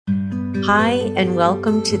Hi, and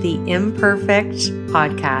welcome to the Imperfect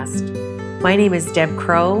Podcast. My name is Deb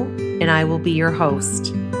Crow, and I will be your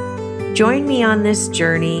host. Join me on this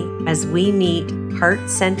journey as we meet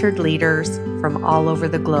heart-centered leaders from all over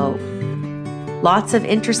the globe. Lots of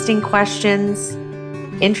interesting questions,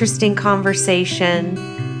 interesting conversation,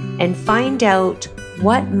 and find out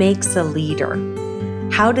what makes a leader.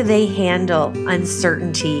 How do they handle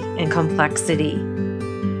uncertainty and complexity?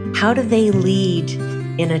 How do they lead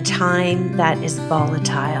in a time that is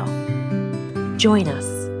volatile? Join us.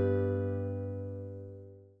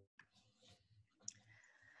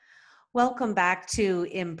 Welcome back to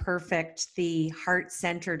Imperfect, the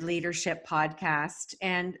Heart-Centered Leadership Podcast.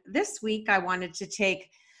 And this week I wanted to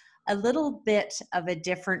take a little bit of a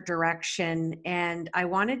different direction, and I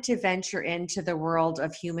wanted to venture into the world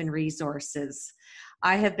of human resources.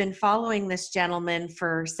 I have been following this gentleman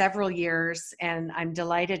for several years, and I'm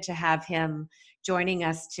delighted to have him joining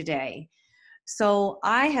us today. So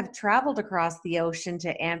I have traveled across the ocean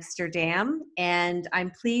to Amsterdam, and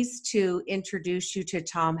I'm pleased to introduce you to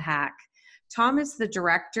Tom Hack. Tom is the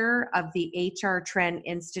director of the HR Trend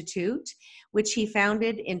Institute, which he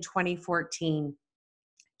founded in 2014.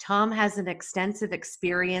 Tom has an extensive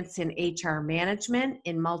experience in HR management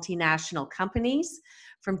in multinational companies.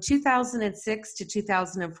 From 2006 to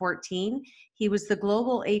 2014, he was the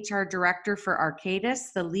global HR director for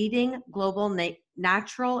Arcadis, the leading global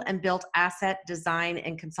natural and built asset design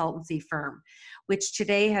and consultancy firm, which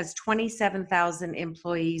today has 27,000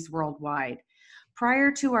 employees worldwide.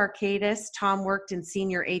 Prior to Arcadis, Tom worked in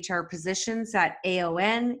senior HR positions at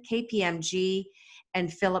AON, KPMG,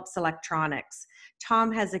 and Philips Electronics.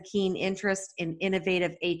 Tom has a keen interest in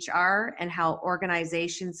innovative HR and how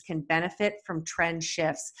organizations can benefit from trend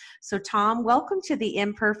shifts. So Tom, welcome to the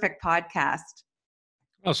Imperfect Podcast.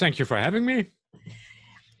 Well, thank you for having me.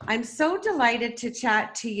 I'm so delighted to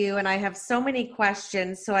chat to you, and I have so many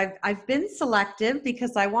questions. So I've been selective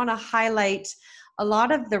because I want to highlight a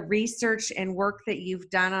lot of the research and work that you've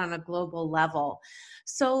done on a global level.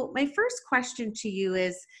 So my first question to you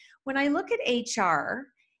is, when I look at HR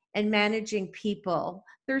and managing people,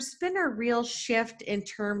 there's been a real shift in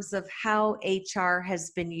terms of how HR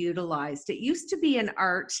has been utilized. It used to be an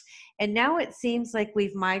art, and now it seems like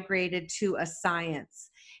we've migrated to a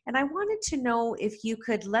science. And I wanted to know if you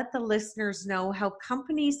could let the listeners know how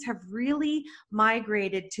companies have really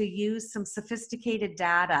migrated to use some sophisticated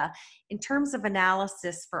data in terms of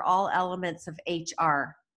analysis for all elements of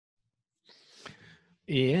HR.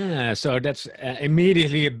 Yeah, so that's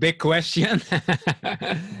immediately a big question.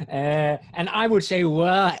 And I would say,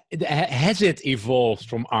 well, has it evolved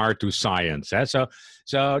from art to science? So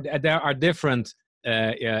there are different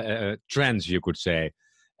trends, you could say.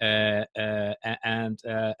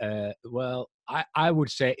 Well, I would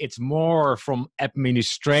say it's more from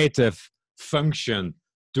administrative function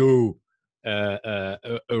to a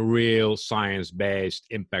real science-based,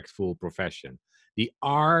 impactful profession. The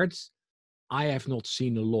art, I have not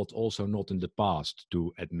seen a lot, also not in the past,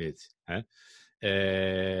 to admit.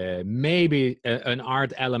 Maybe an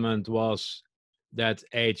art element was that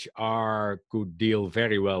HR could deal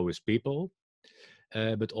very well with people,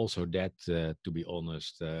 but also that, to be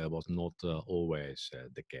honest, was not always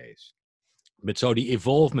the case. But so the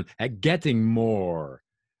evolvement, getting more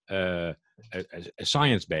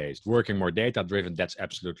science-based, working more data-driven, that's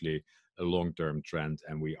absolutely a long-term trend,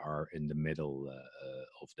 and we are in the middle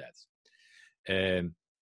of that.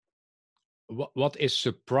 What is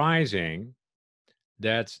surprising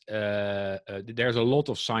that there's a lot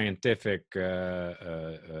of scientific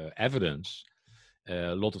evidence,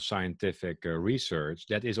 a lot of scientific research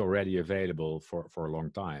that is already available for a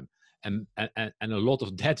long time, and a lot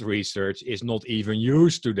of that research is not even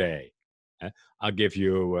used today. I'll give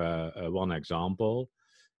you one example.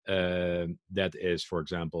 That is, for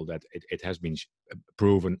example, that it has been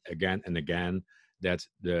proven again and again that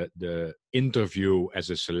the interview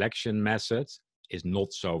as a selection method is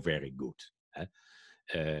not so very good.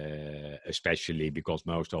 Especially because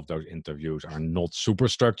most of those interviews are not super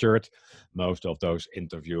structured. Most of those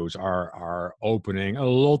interviews are opening a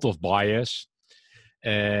lot of bias.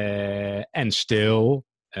 And still,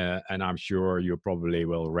 and I'm sure you probably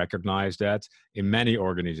will recognize that, in many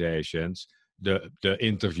organizations, the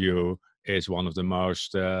interview is one of the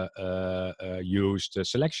most used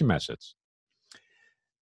selection methods.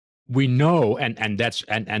 We know, and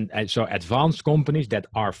so advanced companies that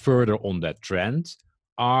are further on that trend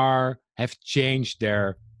have changed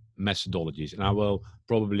their methodologies, and I will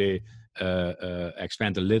probably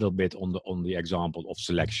expand a little bit on the example of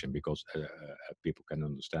selection because people can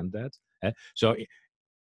understand that. So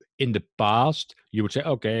in the past, you would say,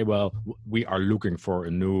 okay, well, we are looking for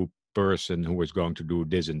a new person who is going to do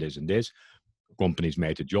this and this and this. Companies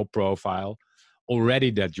made a job profile.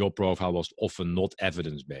 Already that job profile was often not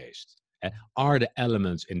evidence-based. Are the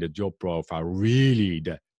elements in the job profile really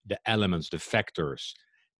the elements, the factors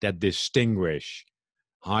that distinguish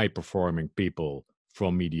high-performing people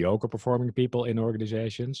from mediocre performing people in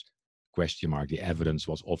organizations? Question mark. The evidence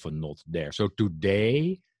was often not there. So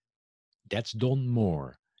today, that's done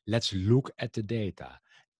more. Let's look at the data.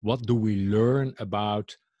 What do we learn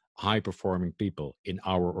about high-performing people in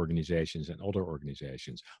our organizations and other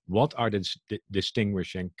organizations? What are the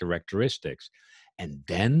distinguishing characteristics? And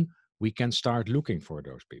then we can start looking for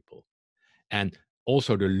those people. And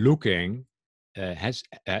also the looking so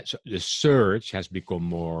the search has become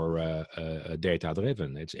more data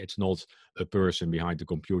driven. It's not a person behind the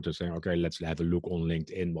computer saying, okay, let's have a look on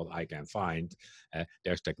LinkedIn what I can find.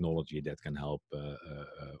 There's technology that can help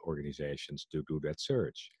organizations to do that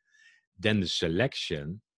search. Then the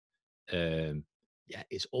selection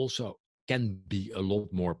is also can be a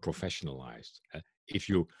lot more professionalized. If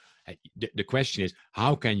you the question is,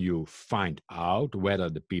 how can you find out whether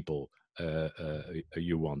the people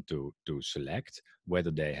you want to select,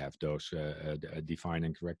 whether they have those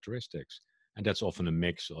defining characteristics? And that's often a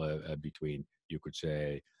mix between, you could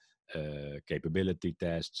say, capability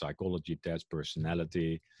tests, psychology tests,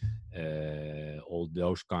 personality, all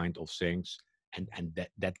those kind of things. And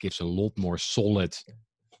that gives a lot more solid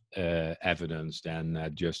evidence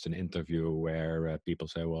than just an interview where people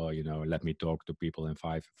say, well, let me talk to people in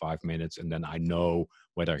five minutes and then I know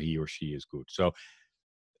whether he or she is good. So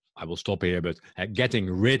I will stop here, but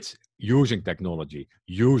using technology,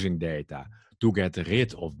 using data to get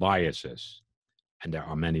rid of biases, and there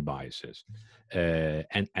are many biases,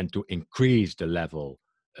 and to increase the level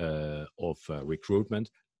of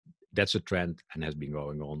recruitment, that's a trend and has been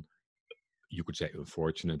going on. You could say,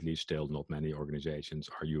 unfortunately, still not many organizations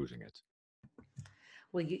are using it.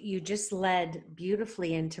 Well, you just led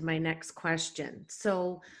beautifully into my next question.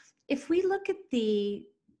 So if we look at the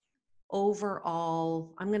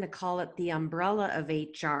overall, I'm going to call it the umbrella of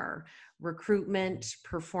HR: recruitment,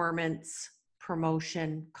 performance,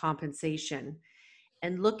 promotion, compensation,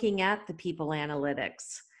 and looking at the people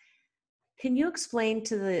analytics, can you explain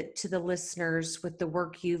to the listeners, with the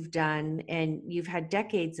work you've done, and you've had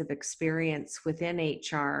decades of experience within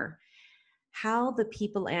HR, how the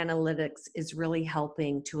people analytics is really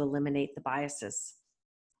helping to eliminate the biases?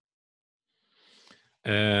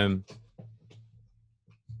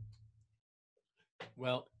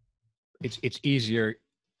 Well, it's easier.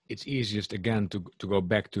 It's easiest again to go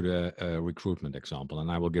back to the recruitment example, and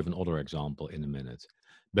I will give another example in a minute.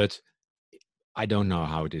 But I don't know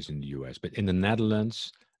how it is in the US, but in the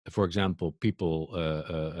Netherlands, for example, people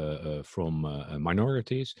from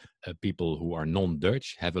minorities, people who are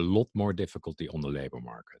non-Dutch, have a lot more difficulty on the labor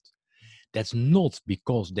market. That's not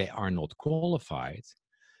because they are not qualified,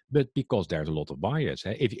 but because there's a lot of bias.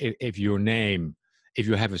 If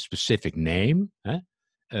you have a specific name,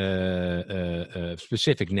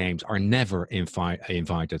 specific names are never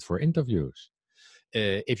invited for interviews.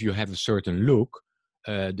 If you have a certain look,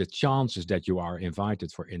 the chances that you are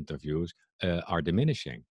invited for interviews are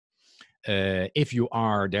diminishing. If you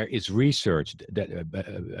are, there is research that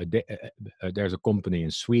there's a company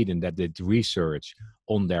in Sweden that did research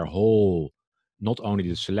on their whole, not only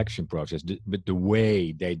the selection process, but the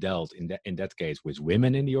way they dealt in that case with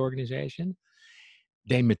women in the organization.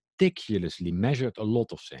 They meticulously measured a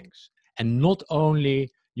lot of things, and not only,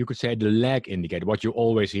 you could say, the lag indicator. What you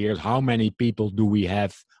always hear is, how many people do we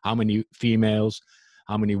have? How many females?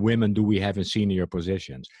 How many women do we have in senior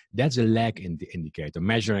positions? That's a lag indicator.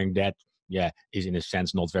 Measuring that, is in a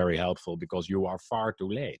sense not very helpful because you are far too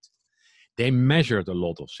late. They measured a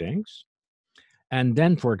lot of things. And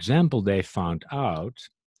then, for example, they found out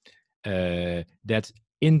that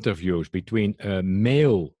interviews between a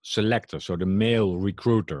male selector, so the male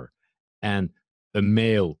recruiter, and a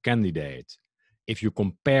male candidate, if you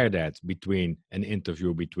compare that between an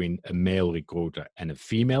interview between a male recruiter and a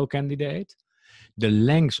female candidate, the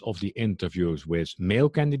length of the interviews with male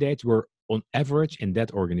candidates were on average in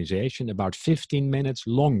that organization about 15 minutes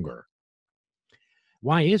longer.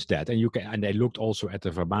 Why is that? And they looked also at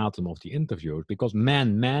the verbatim of the interviews, because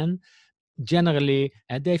men generally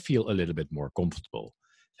they feel a little bit more comfortable.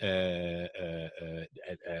 The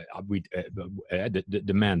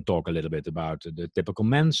men talk a little bit about the typical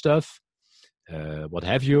men stuff, what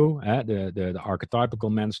have you, the archetypical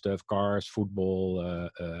men stuff, cars, football,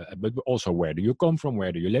 but also where do you come from,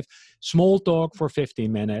 where do you live, small talk for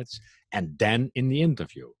 15 minutes, and then in the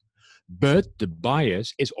interview. But the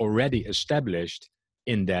bias is already established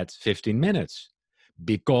in that 15 minutes,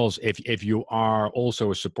 Because if you are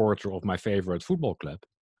also a supporter of my favorite football club,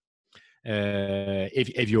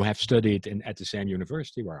 if you have studied at the same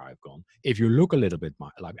university where I've gone, if you look a little bit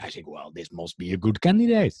like, I think, well, this must be a good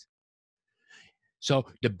candidate. So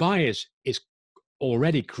the bias is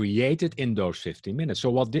already created in those 15 minutes.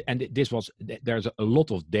 So there's a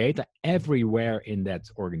lot of data everywhere in that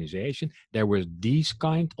organization. There were these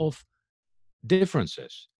kind of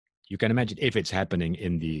differences. You can imagine if it's happening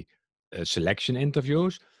in the selection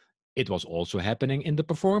interviews, it was also happening in the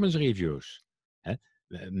performance reviews.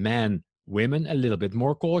 Men, women, a little bit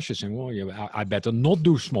more cautious, and well, I better not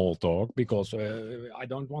do small talk because I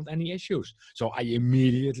don't want any issues. So I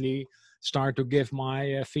immediately start to give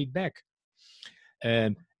my feedback.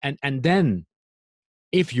 And then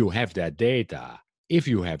if you have that data, if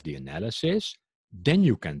you have the analysis, then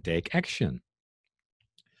you can take action.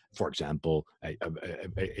 For example,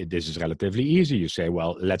 this is relatively easy. You say,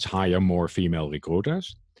 well, let's hire more female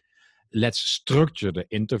recruiters. Let's structure the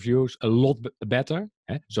interviews a lot better.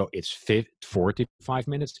 So it's 45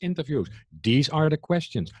 minutes interviews. These are the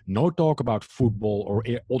questions. No talk about football or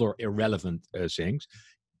other irrelevant things.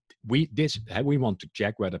 We want to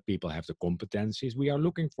check whether people have the competencies we are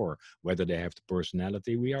looking for, whether they have the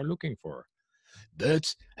personality we are looking for.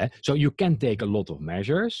 But so you can take a lot of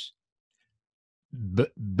measures,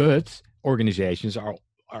 but organizations are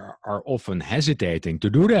often hesitating to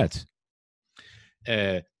do that.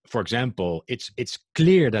 For example, it's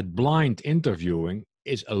clear that blind interviewing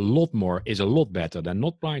is a lot better than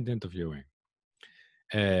not blind interviewing.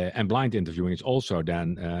 And blind interviewing is also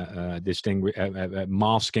then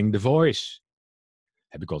masking the voice.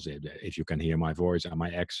 Because if you can hear my voice and my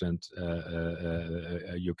accent,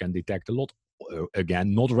 you can detect a lot.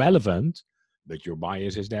 Again, not relevant, but your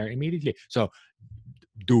bias is there immediately. So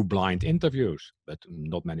do blind interviews, but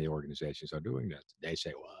not many organizations are doing that. They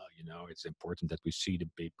say, well, it's important that we see the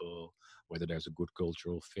people, whether there's a good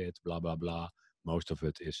cultural fit, blah, blah, blah. Most of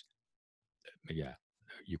it is,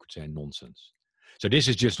 you could say nonsense. So this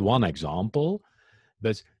is just one example,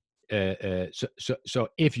 but so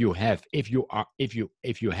if you have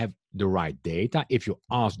the right data, if you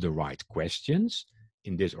ask the right questions.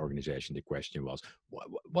 In this organization, the question was,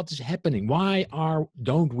 what is happening? Why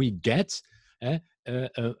don't we get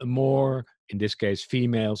more, in this case,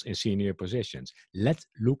 females in senior positions? Let's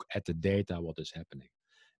look at the data, what is happening.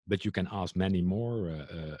 But you can ask many more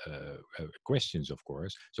questions, of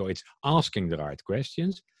course. So it's asking the right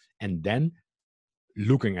questions and then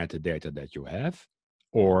looking at the data that you have,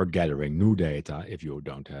 or gathering new data if you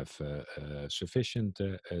don't have sufficient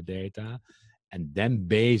data, and then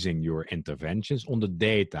basing your interventions on the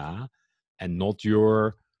data and not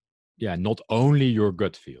only your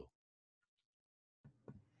gut feel.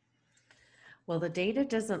 Well, the data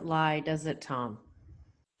doesn't lie, does it, Tom?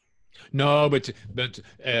 No, but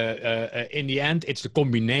in the end, it's the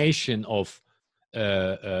combination of,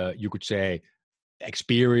 you could say,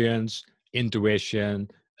 experience, intuition,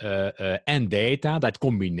 and data, that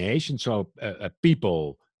combination. So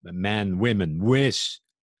people, men, women, with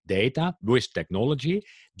data, with technology,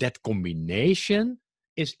 that combination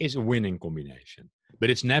is a winning combination. But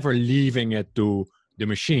it's never leaving it to the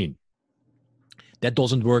machine. That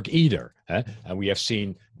doesn't work either. And we have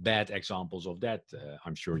seen bad examples of that.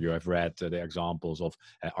 I'm sure you have read the examples of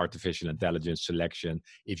artificial intelligence selection.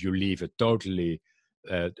 If you leave it totally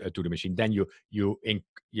to the machine, then you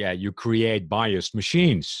create biased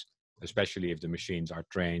machines, especially if the machines are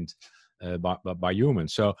trained by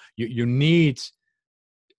humans. So you need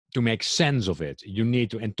to make sense of it. You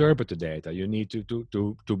need to interpret the data. You need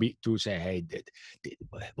to say, hey,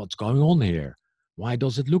 what's going on here? Why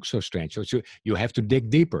does it look so strange? So you have to dig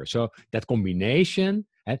deeper. So that combination,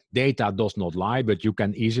 data does not lie, but you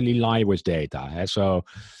can easily lie with data. So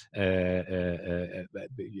it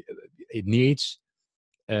needs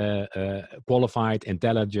qualified,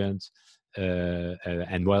 intelligent,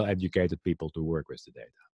 and well-educated people to work with the data.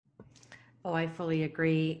 Oh, I fully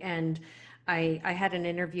agree. And I had an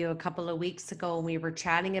interview a couple of weeks ago, and we were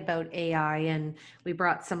chatting about AI, and we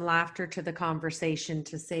brought some laughter to the conversation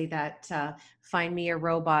to say that find me a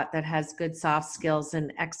robot that has good soft skills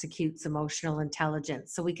and executes emotional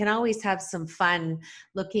intelligence. So we can always have some fun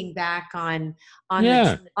looking back on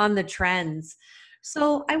the trends.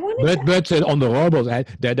 So I wanted but on the robots,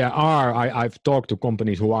 I've talked to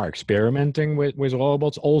companies who are experimenting with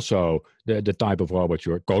robots, also the type of robots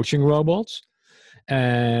you're coaching robots,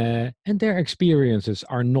 and their experiences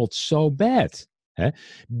are not so bad.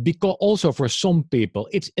 Because also for some people,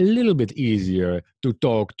 it's a little bit easier to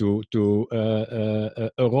talk to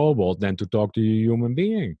a robot than to talk to a human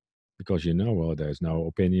being, because there's no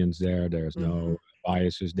opinions there, there's no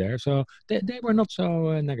biases there. So they were not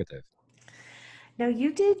so negative. Now,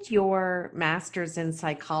 you did your master's in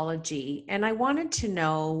psychology, and I wanted to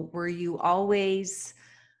know, were you always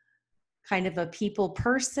kind of a people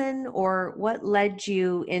person, or what led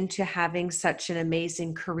you into having such an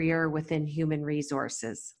amazing career within human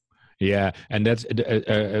resources? Yeah, and that's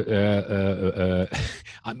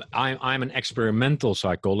I'm an experimental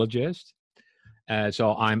psychologist.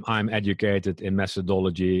 So I'm educated in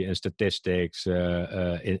methodology and statistics.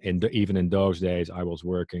 Even in those days, I was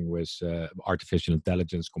working with artificial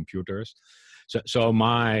intelligence computers. So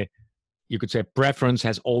my, you could say, preference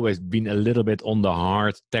has always been a little bit on the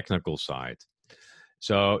hard technical side.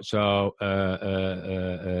 If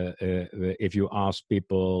you ask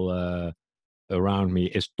people around me,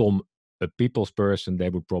 is Tom a people's person? They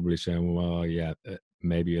would probably say, well, yeah,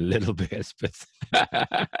 maybe a little bit, but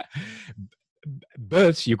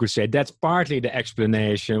but you could say that's partly the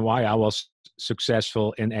explanation why I was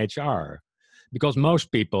successful in HR, because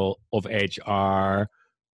most people of HR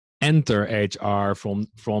enter HR from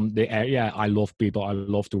the area. I love people. I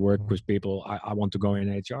love to work with people. I want to go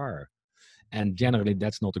in HR, and generally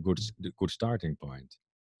that's not a good starting point,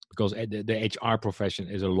 because the HR profession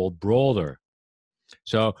is a lot broader.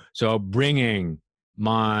 So bringing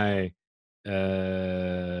my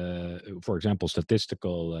for example,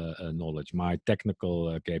 statistical knowledge, my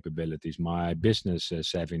technical capabilities, my business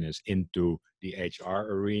savviness into the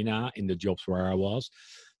HR arena in the jobs where I was,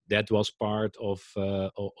 that was part of I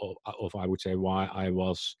would say, why I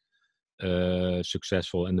was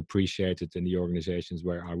successful and appreciated in the organizations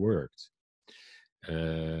where I worked.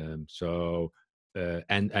 And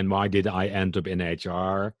why did I end up in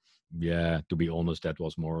HR? Yeah, to be honest, that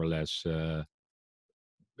was more or less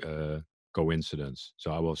coincidence.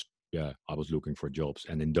 So I was looking for jobs,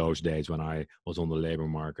 and in those days when I was on the labor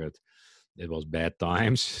market, it was bad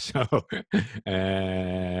times. So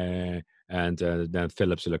then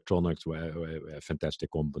Philips Electronics, a fantastic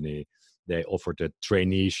company, they offered a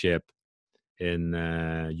traineeship in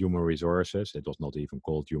human resources. It was not even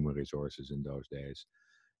called human resources in those days,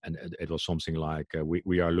 and it was something like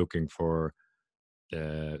we are looking for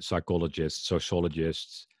psychologists,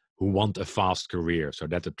 sociologists who want a fast career. So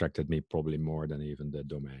that attracted me probably more than even the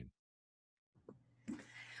domain.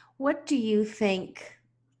 What do you think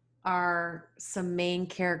are some main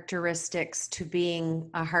characteristics to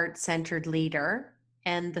being a heart-centered leader?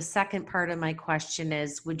 And the second part of my question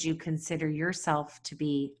is, would you consider yourself to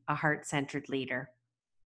be a heart-centered leader?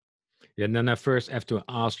 Yeah, and then I first have to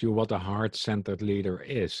ask you what a heart-centered leader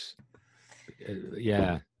is.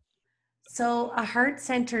 Yeah. So, a heart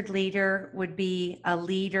centered leader would be a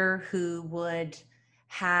leader who would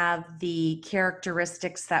have the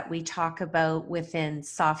characteristics that we talk about within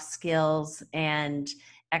soft skills and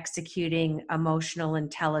executing emotional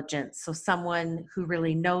intelligence. So, someone who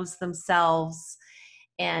really knows themselves,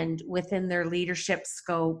 and within their leadership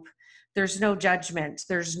scope, there's no judgment,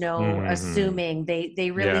 there's no Mm-hmm. assuming. They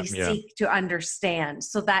Yeah, really yeah, seek to understand.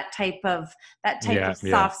 So that type of yeah, yeah,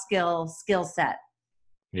 soft skill set.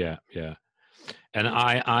 yeah, yeah. And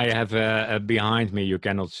I have behind me, you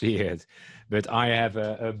cannot see it, but I have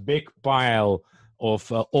a big pile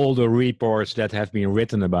of all the reports that have been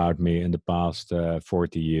written about me in the past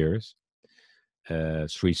 40 years.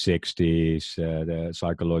 360s, the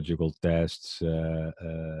psychological tests,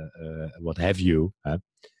 what have you.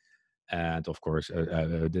 And of course,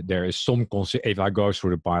 there is some. If I go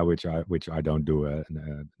through the pile, which I don't do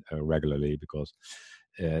regularly because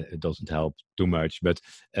it doesn't help too much. But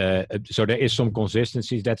so there is some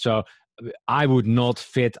consistencies. That so I would not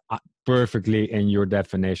fit perfectly in your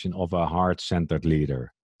definition of a heart-centered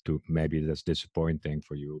leader. Maybe that's disappointing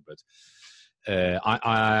for you, but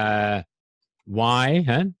why?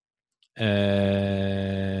 Huh?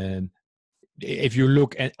 If you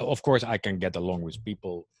look at, of course, I can get along with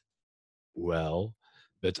people well,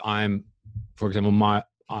 but for example,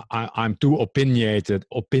 I'm too opinionated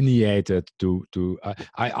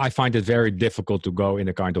I find it very difficult to go in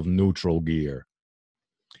a kind of neutral gear.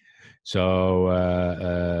 So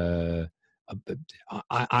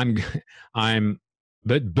I'm I'm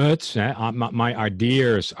but my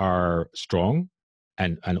ideas are strong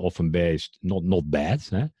and often based, not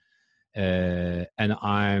bad. And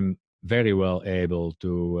I'm very well able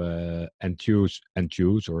to choose,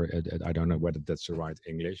 or I don't know whether that's the right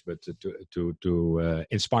English, but to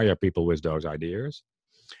inspire people with those ideas,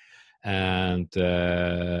 and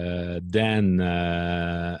then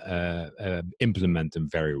implement them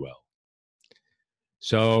very well.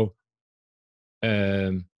 So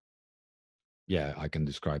yeah, I can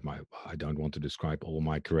describe I don't want to describe all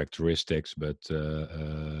my characteristics, but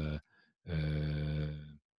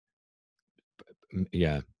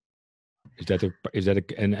Yeah. Is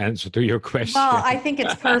that an answer to your question? Well, I think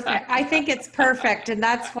it's perfect. I think it's perfect. And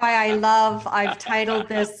that's why I've titled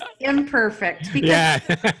this Imperfect, Yeah.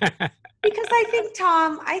 because I think,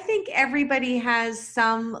 Tom, I think everybody has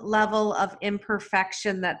some level of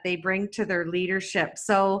imperfection that they bring to their leadership.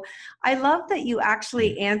 So I love that you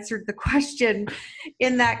actually answered the question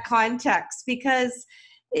in that context, because,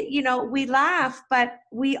 we laugh, but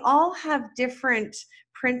we all have different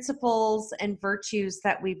principles and virtues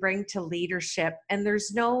that we bring to leadership. And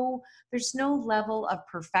there's no level of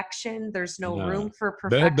perfection. There's no No, room for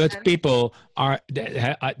but perfection. people are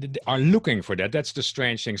looking for that. That's the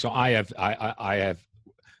strange thing. So I have,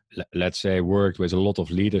 let's say, worked with a lot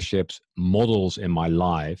of leadership models in my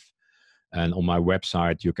life, and on my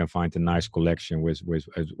website you can find a nice collection with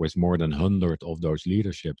more than 100 of those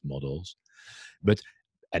leadership models. But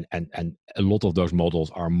and a lot of those models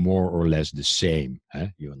are more or less the same.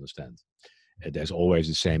 You understand? There's always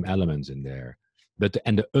the same elements in there. But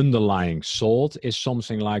the underlying salt is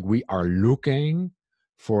something like we are looking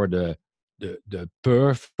for the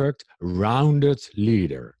perfect rounded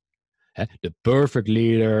leader. The perfect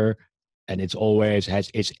leader, and it's always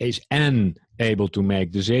is and able to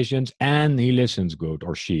make decisions, and he listens good,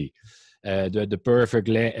 or she. The perfect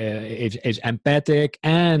is empathic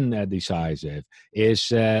and decisive, is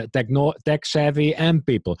tech savvy and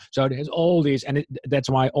people. So there's all these, and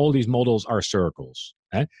that's why all these models are circles.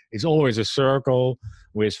 It's always a circle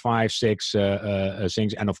with 5, 6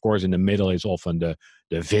 things, and of course in the middle is often the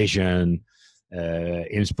vision,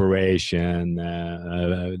 inspiration,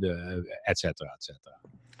 etc., etc.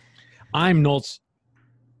 I'm not,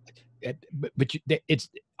 but it's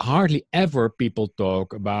hardly ever people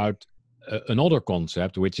talk about another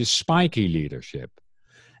concept, which is spiky leadership.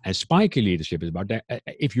 And spiky leadership is about that.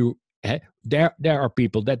 If you there are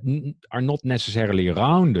people that are not necessarily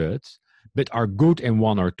rounded, but are good in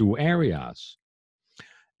one or two areas,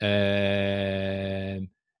 and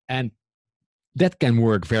that can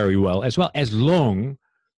work very well, as long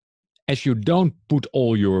as you don't put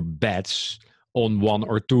all your bets on one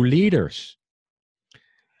or two leaders.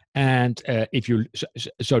 And if you,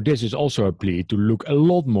 so this is also a plea to look a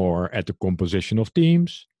lot more at the composition of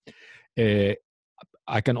teams.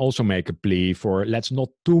 I can also make a plea for let's not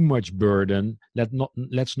too much burden.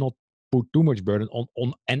 Let's not put too much burden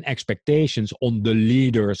on and expectations on the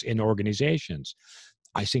leaders in organizations.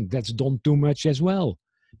 I think that's done too much as well.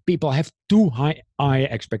 People have too high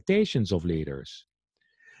expectations of leaders.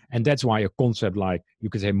 And that's why a concept like, you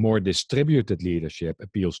could say, more distributed leadership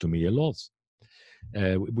appeals to me a lot.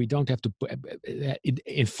 We don't have to,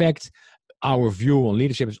 in fact, our view on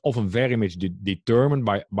leadership is often very much determined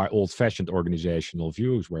by old-fashioned organizational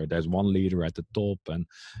views, where there's one leader at the top, and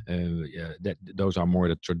those are more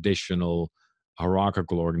the traditional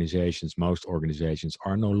hierarchical organizations. Most organizations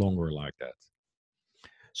are no longer like that.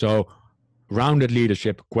 So, rounded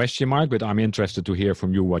leadership, question mark, but I'm interested to hear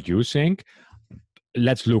from you what you think.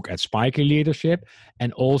 Let's look at spiky leadership,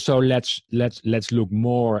 and also let's look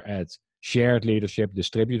more at shared leadership,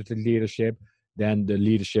 distributed leadership, than the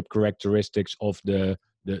leadership characteristics of the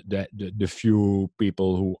few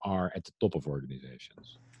people who are at the top of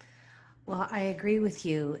organizations. Well, I agree with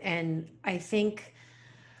you. And I think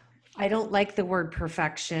I don't like the word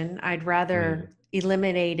perfection. I'd rather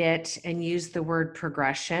eliminate it and use the word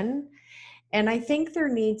progression. And I think there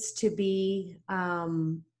needs to be,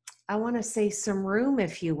 I want to say, some room,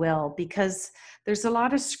 if you will, because there's a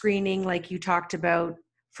lot of screening, like you talked about,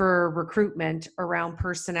 for recruitment around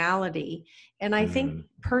personality. And I think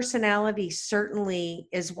personality certainly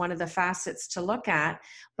is one of the facets to look at,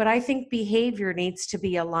 but I think behavior needs to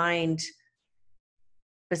be aligned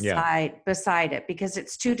beside it, because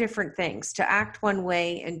it's two different things. To act one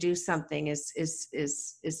way and do something is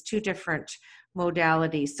two different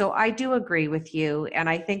modalities. So I do agree with you, and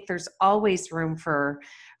I think there's always room for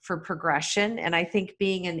progression, and I think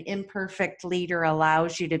being an imperfect leader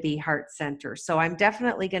allows you to be heart-centered. So I'm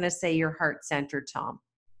definitely going to say you're heart-centered, Tom.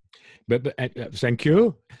 But thank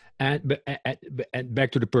you. And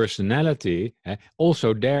back to the personality,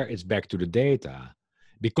 also there it's back to the data,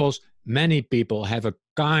 because many people have a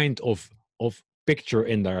kind of picture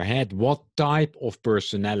in their head what type of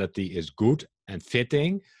personality is good and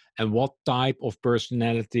fitting, and what type of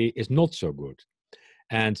personality is not so good.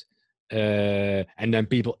 And then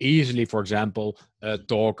people easily, for example,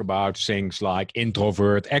 talk about things like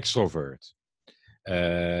introvert, extrovert,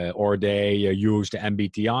 or they use the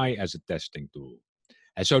MBTI as a testing tool.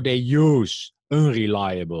 And so they use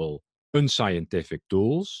unreliable, unscientific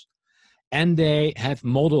tools, and they have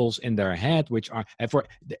models in their head which are,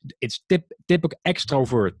 it's typical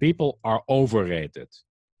extrovert people are overrated.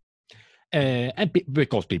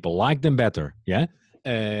 because people like them better. Yeah,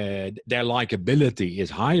 their likability is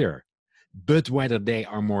higher, but whether they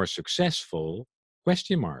are more successful,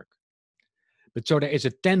 question mark. But so there is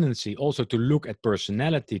a tendency also to look at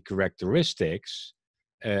personality characteristics,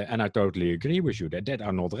 and I totally agree with you that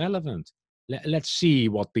are not relevant. Let's see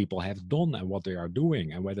what people have done and what they are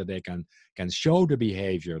doing, and whether they can show the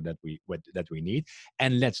behavior that we need.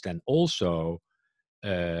 And let's then also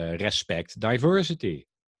respect diversity,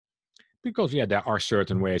 because there are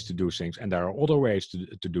certain ways to do things, and there are other ways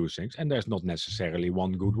to do things, and there's not necessarily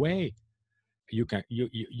one good way. You can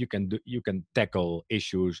tackle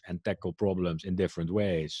issues and tackle problems in different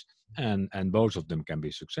ways, and both of them can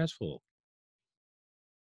be successful.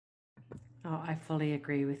 Oh, I fully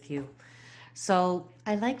agree with you. So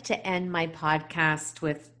I like to end my podcast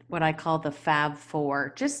with what I call the Fab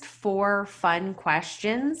Four, just four fun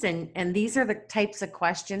questions. And these are the types of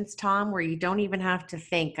questions, Tom, where you don't even have to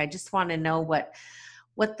think. I just want to know what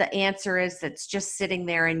the answer is that's just sitting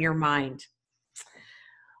there in your mind.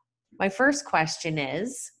 My first question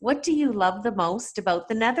is, what do you love the most about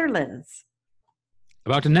the Netherlands?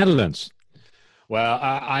 About the Netherlands. Well,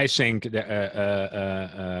 I think what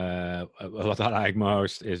I like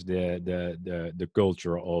most is the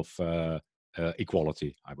culture of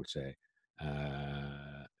equality, I would say.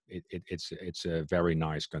 It's a very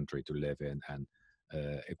nice country to live in, and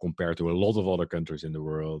compared to a lot of other countries in the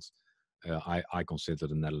world, I consider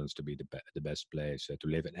the Netherlands to be the best place to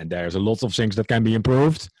live in. And there's a lot of things that can be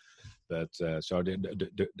improved, but so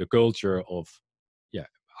the culture of,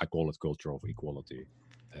 I call it culture of equality.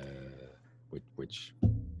 Which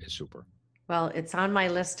is super. Well, it's on my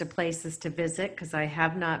list of places to visit because I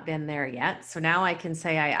have not been there yet. So now I can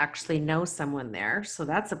say I actually know someone there. So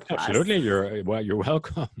that's a plus. Absolutely. You're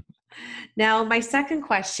welcome. Now, my second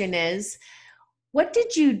question is, what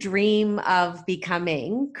did you dream of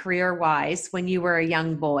becoming career-wise when you were a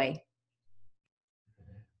young boy?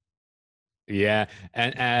 Yeah,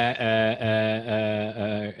 and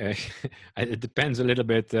it depends a little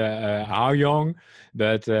bit how young,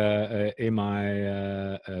 but in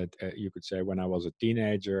my, you could say when I was a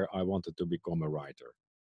teenager, I wanted to become a writer.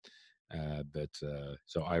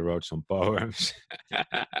 So I wrote some poems,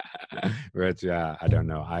 but I don't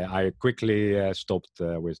know. I quickly stopped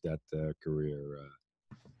with that career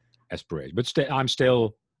aspiration. But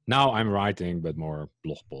now I'm writing, but more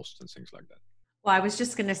blog posts and things like that. Well, I was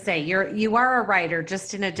just going to say you are a writer,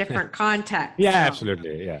 just in a different context. Yeah, so.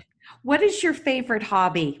 Absolutely. Yeah. What is your favorite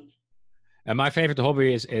hobby? And my favorite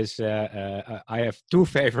hobby is I have two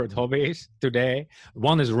favorite hobbies today.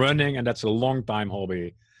 One is running, and that's a long time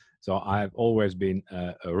hobby. So I've always been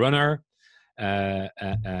a runner, and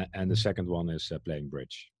the second one is playing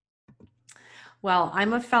bridge. Well,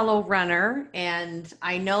 I'm a fellow runner, and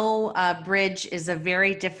I know bridge is a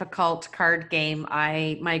very difficult card game.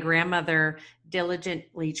 My grandmother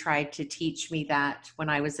diligently tried to teach me that when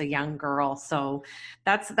I was a young girl. So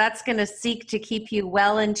that's going to seek to keep you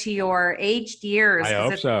well into your aged years. I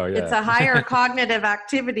hope so. Yeah. It's a higher cognitive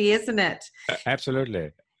activity, isn't it?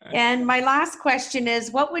 Absolutely. And my last question is,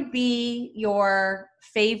 what would be your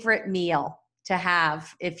favorite meal to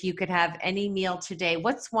have if you could have any meal today?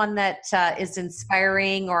 What's one that is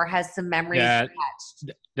inspiring or has some memories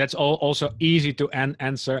attached? That's also easy to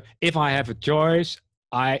answer. If I have a choice,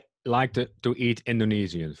 I like to eat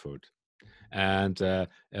Indonesian food, and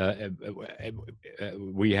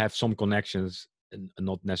we have some connections,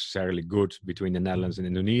 not necessarily good, between the Netherlands and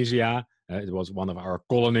Indonesia. It was one of our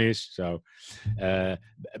colonies, so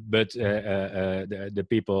but the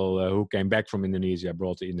people who came back from Indonesia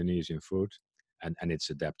brought the Indonesian food, and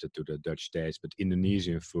it's adapted to the Dutch taste. But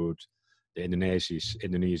Indonesian food, the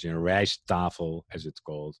Indonesian rijsttafel, as it's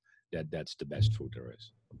called, that's the best food there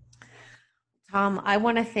is. Tom, I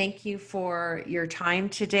want to thank you for your time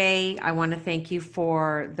today. I want to thank you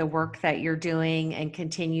for the work that you're doing and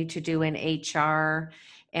continue to do in HR,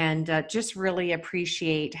 and just really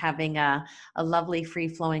appreciate having a lovely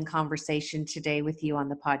free-flowing conversation today with you on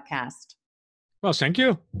the podcast. Well, thank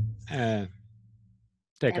you. Take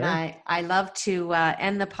care. And I love to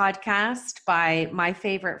end the podcast by my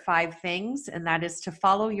favorite 5 things, and that is to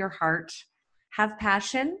follow your heart, have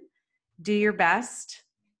passion, do your best,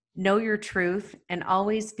 know your truth, and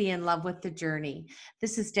always be in love with the journey.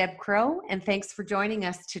 This is Deb Crow, and thanks for joining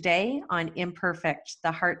us today on Imperfect,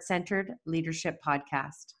 the Heart-Centered Leadership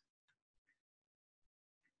Podcast.